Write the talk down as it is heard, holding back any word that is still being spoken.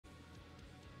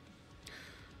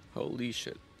Holy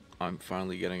shit. I'm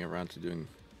finally getting around to doing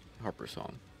Harper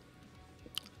song.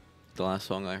 The last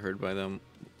song I heard by them,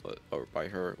 or by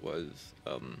her, was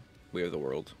Way of the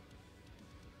World,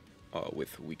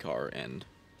 with Weekar and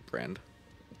Brand.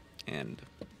 And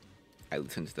I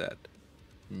listened to that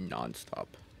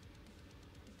non-stop.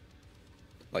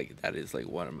 Like, that is like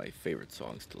one of my favorite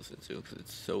songs to listen to because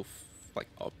it's so like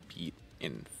upbeat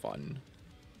and fun.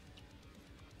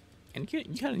 And you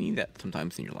kind of need that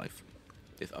sometimes in your life,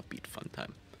 this upbeat fun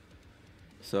time.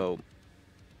 So,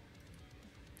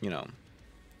 you know,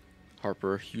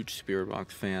 Harper, huge Spirit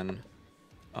Box fan.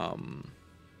 I'm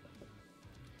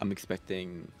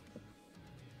expecting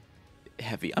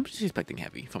heavy. I'm just expecting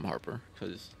heavy from Harper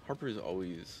because Harper's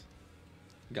always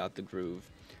got the groove.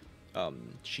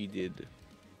 She did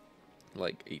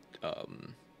like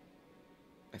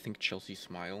I think Chelsea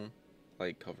Smile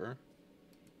like cover,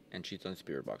 and she's done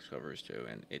Spirit Box covers too,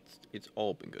 and it's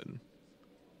all been good.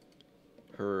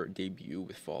 Her debut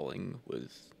with Falling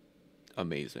was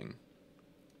amazing,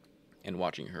 and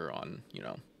watching her on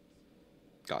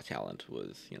Got Talent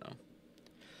was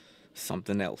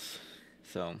something else.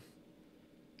 So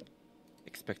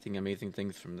expecting amazing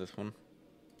things from this one.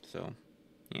 So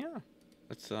yeah,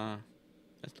 let's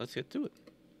get to it.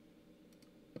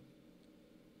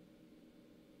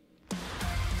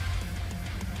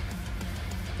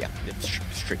 Yeah, it's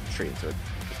straight into it.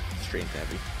 Straight into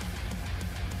heavy.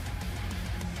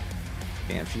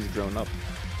 Damn, she's grown up.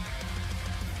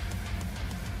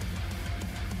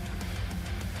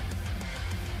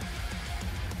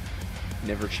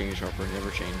 Never change, Harper.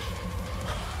 Never change.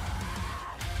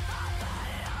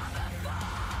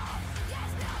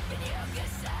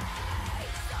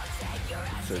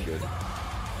 It's so good.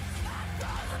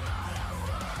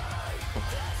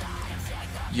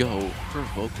 Yo, her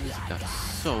vocals got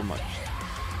so much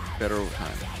better over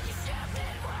time.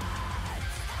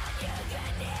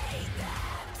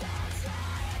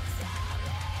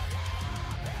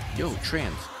 Yo,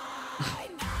 trans.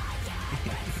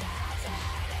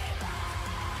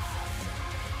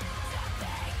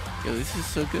 Yo, this is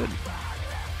so good.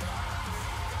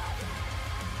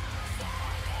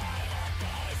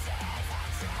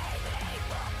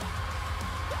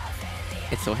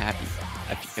 It's so happy.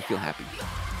 I feel happy.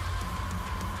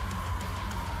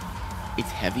 It's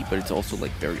heavy, but it's also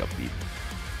like very upbeat.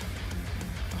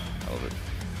 I love it.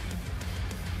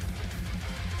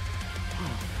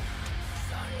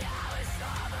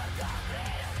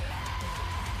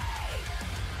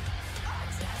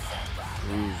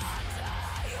 Groove.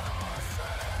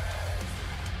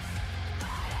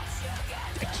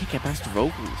 I can't get past the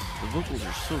vocals. The vocals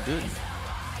are so good.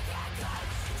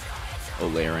 Oh,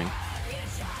 layering.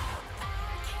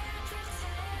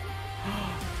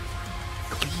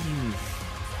 Clean.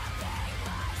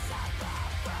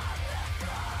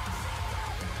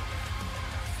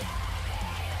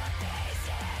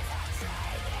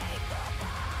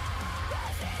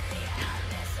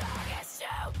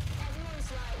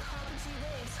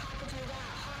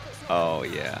 Oh,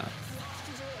 yeah.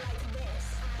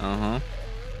 Uh-huh.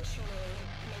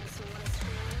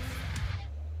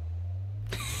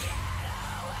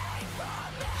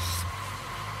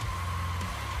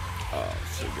 Oh,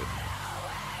 so good.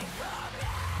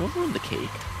 What ruined the cake?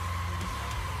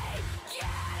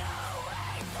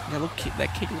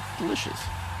 That cake looked delicious.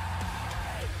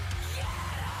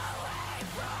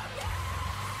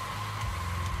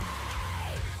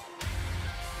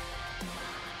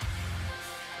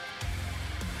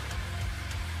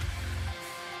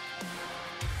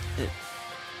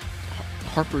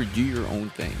 Harper, do your own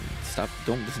thing. Stop.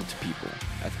 Don't listen to people.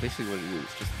 That's basically what it is.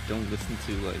 Just don't listen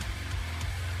to like.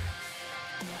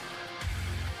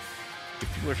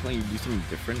 If people are telling you to do something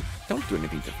different, don't do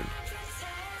anything different.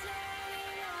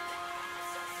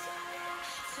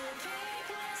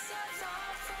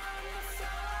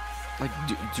 Like,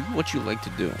 do what you like to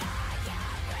do.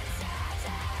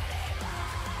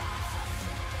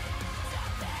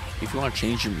 If you want to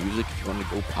change your music, if you want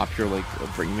to go popular like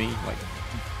Bring Me, like,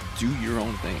 do your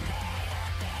own thing.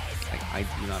 Like, I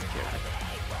do not care.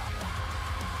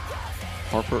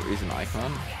 Harper is an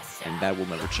icon, and that will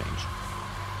never change.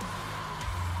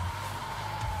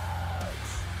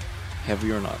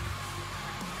 Heavy or not.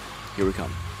 Here we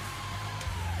come.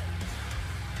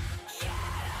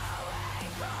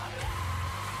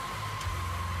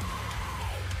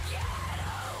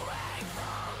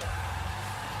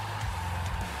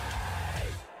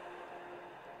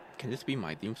 Can this be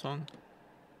my theme song?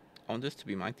 I want this to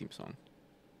be my theme song.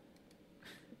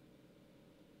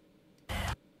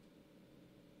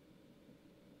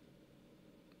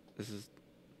 This is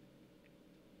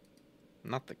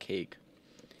not the cake.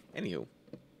 Anywho,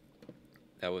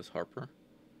 That was Harper.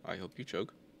 I hope you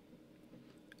choke.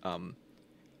 Um,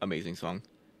 Amazing song.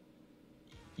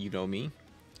 You know me.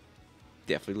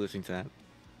 Definitely listening to that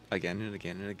again and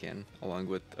again and again, along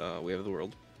with Way of the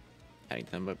World. Adding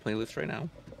to my playlist right now.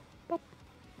 Boop.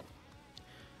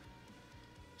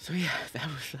 So yeah, that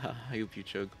was I Hope You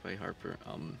Choke by Harper.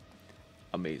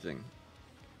 Amazing.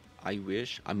 I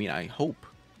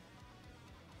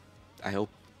hope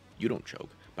you don't choke,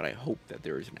 but I hope that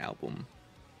there is an album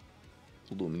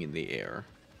looming in the air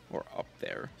or up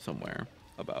there somewhere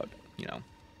about,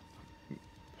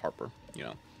 Harper,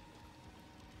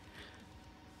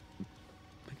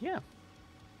 But yeah,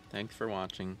 thanks for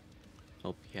watching.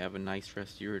 Hope you have a nice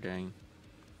rest of your day,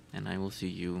 and I will see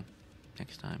you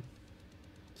next time.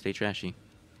 Stay trashy.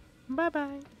 Bye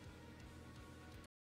bye.